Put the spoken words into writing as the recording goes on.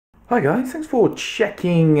Hi guys, thanks for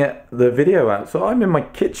checking the video out. So I'm in my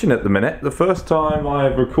kitchen at the minute, the first time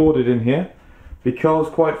I've recorded in here, because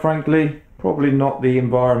quite frankly, probably not the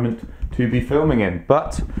environment to be filming in.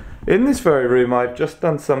 But in this very room I've just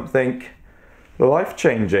done something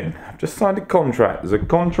life-changing. I've just signed a contract. There's a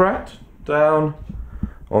contract down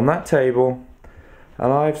on that table,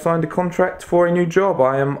 and I've signed a contract for a new job.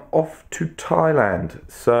 I am off to Thailand.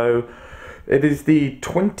 So it is the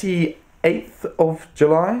 28th of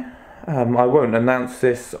July. I won't announce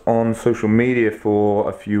this on social media for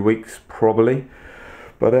a few weeks probably,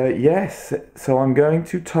 but yes, so I'm going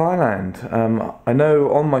to Thailand. I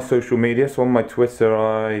know on my social media, so on my Twitter,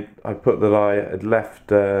 I put that I had left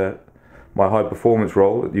my high performance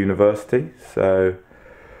role at the university, so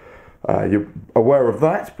you're aware of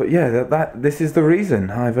that. But yeah, this is the reason.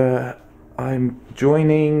 I'm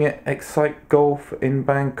joining Excite Golf in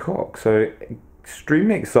Bangkok, so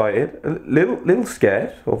extremely excited, a little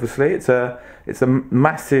scared. Obviously, it's a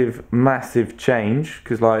massive change,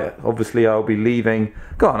 because like obviously I'll be leaving.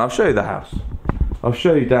 Go on, I'll show you the house. I'll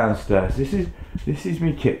show you downstairs. This is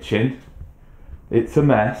my kitchen. It's a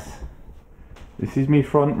mess. This is my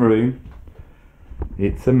front room.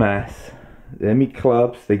 It's a mess. They're my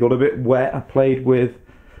clubs. They got a bit wet. I played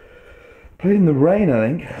in the rain, I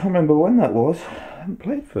think. I can't remember when that was. I haven't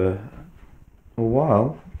played for a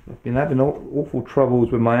while. I've been having awful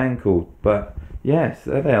troubles with my ankle, but yes,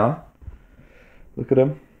 there they are. Look at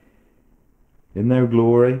them in their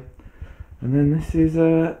glory. And then this is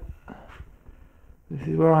where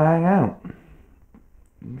I hang out.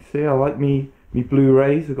 You can see I like me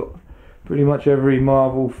Blu-rays. I've got pretty much every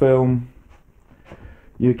Marvel film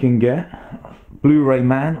you can get. Blu-ray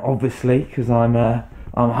man, obviously, because I'm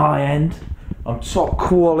high end. I'm top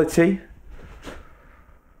quality.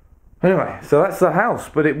 Anyway, so that's the house,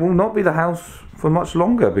 but it will not be the house for much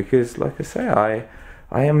longer, because like I say,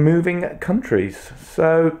 I am moving countries.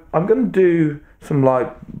 So I'm going to do some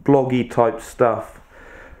like bloggy type stuff,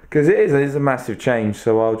 because it is a massive change.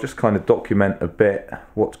 So I'll just kind of document a bit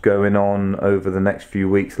what's going on over the next few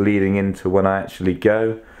weeks leading into when I actually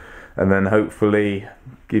go, and then hopefully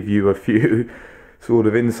give you a few sort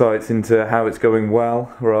of insights into how it's going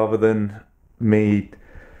well, rather than me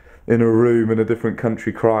in a room in a different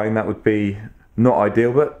country crying. That would be not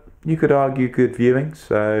ideal, but you could argue good viewing.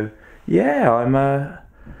 So yeah, I'm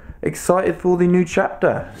excited for the new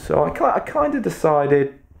chapter. So I kind of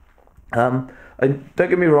decided, and don't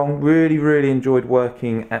get me wrong, really enjoyed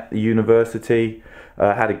working at the university.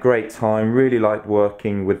 Had a great time, really liked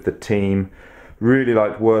working with the team, really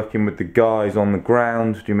liked working with the guys on the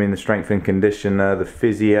ground. Do you mean the strength and conditioner, the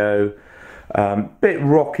physio? Bit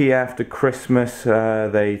rocky after Christmas.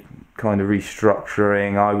 They kind of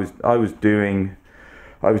restructuring. I was doing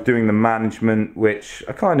the management, which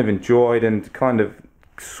I kind of enjoyed and kind of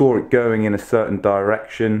saw it going in a certain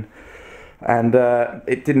direction, and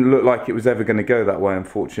it didn't look like it was ever going to go that way,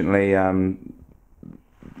 unfortunately.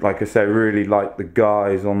 Like I say, really liked the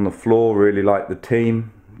guys on the floor, really liked the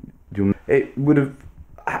team. I'd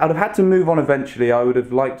have had to move on eventually. I would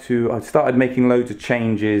have liked to. I started making loads of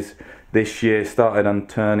changes this year, started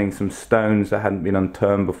unturning some stones that hadn't been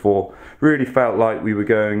unturned before. Really felt like we were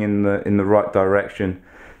going in the right direction,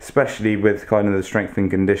 especially with kind of the strength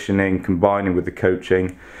and conditioning combining with the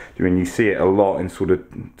coaching. I mean, you see it a lot in sort of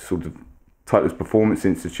Titleist Performance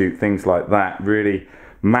Institute, things like that, really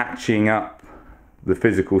matching up the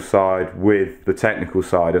physical side with the technical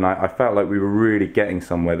side, and I felt like we were really getting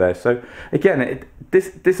somewhere there. So again,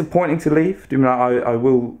 disappointing to leave. I mean, I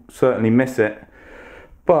will certainly miss it,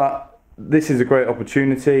 but this is a great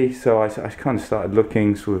opportunity. So I kind of started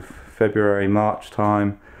looking sort of February, March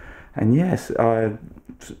time, and yes, I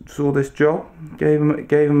saw this job, gave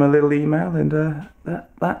him a little email, and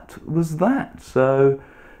that was that. So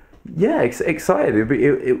yeah, excited.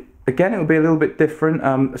 Again, it will be a little bit different.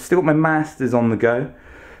 I've still got my masters on the go,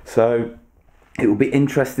 so it will be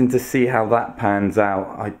interesting to see how that pans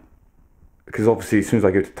out. Because obviously, as soon as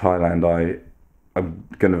I go to Thailand, I'm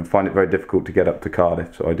going to find it very difficult to get up to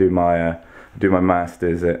Cardiff. So I do my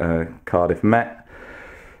masters at Cardiff Met,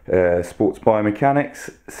 sports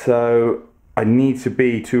biomechanics. So I need to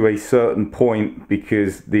be to a certain point,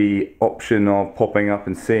 because the option of popping up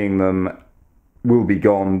and seeing them will be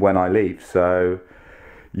gone when I leave. So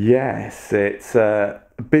yes, it's a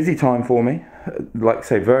busy time for me. Like I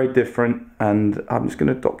say, very different, and I'm just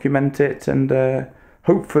going to document it, and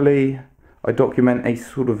hopefully I document a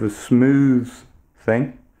sort of a smooth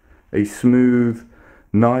thing, a smooth,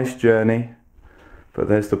 nice journey. But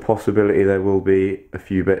there's the possibility there will be a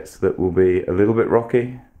few bits that will be a little bit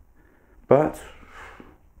rocky. But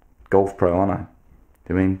golf pro, aren't I?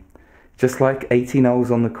 I mean, just like 18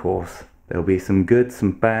 holes on the course. There'll be some good,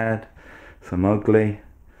 some bad, some ugly.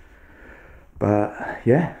 But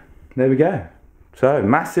yeah, there we go. So,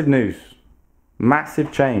 massive news.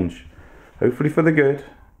 Massive change. Hopefully for the good.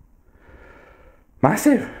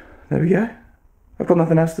 Massive. There we go. I've got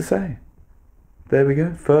nothing else to say. There we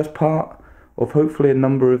go. First part of hopefully a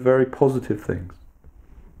number of very positive things.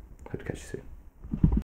 Hope to catch you soon.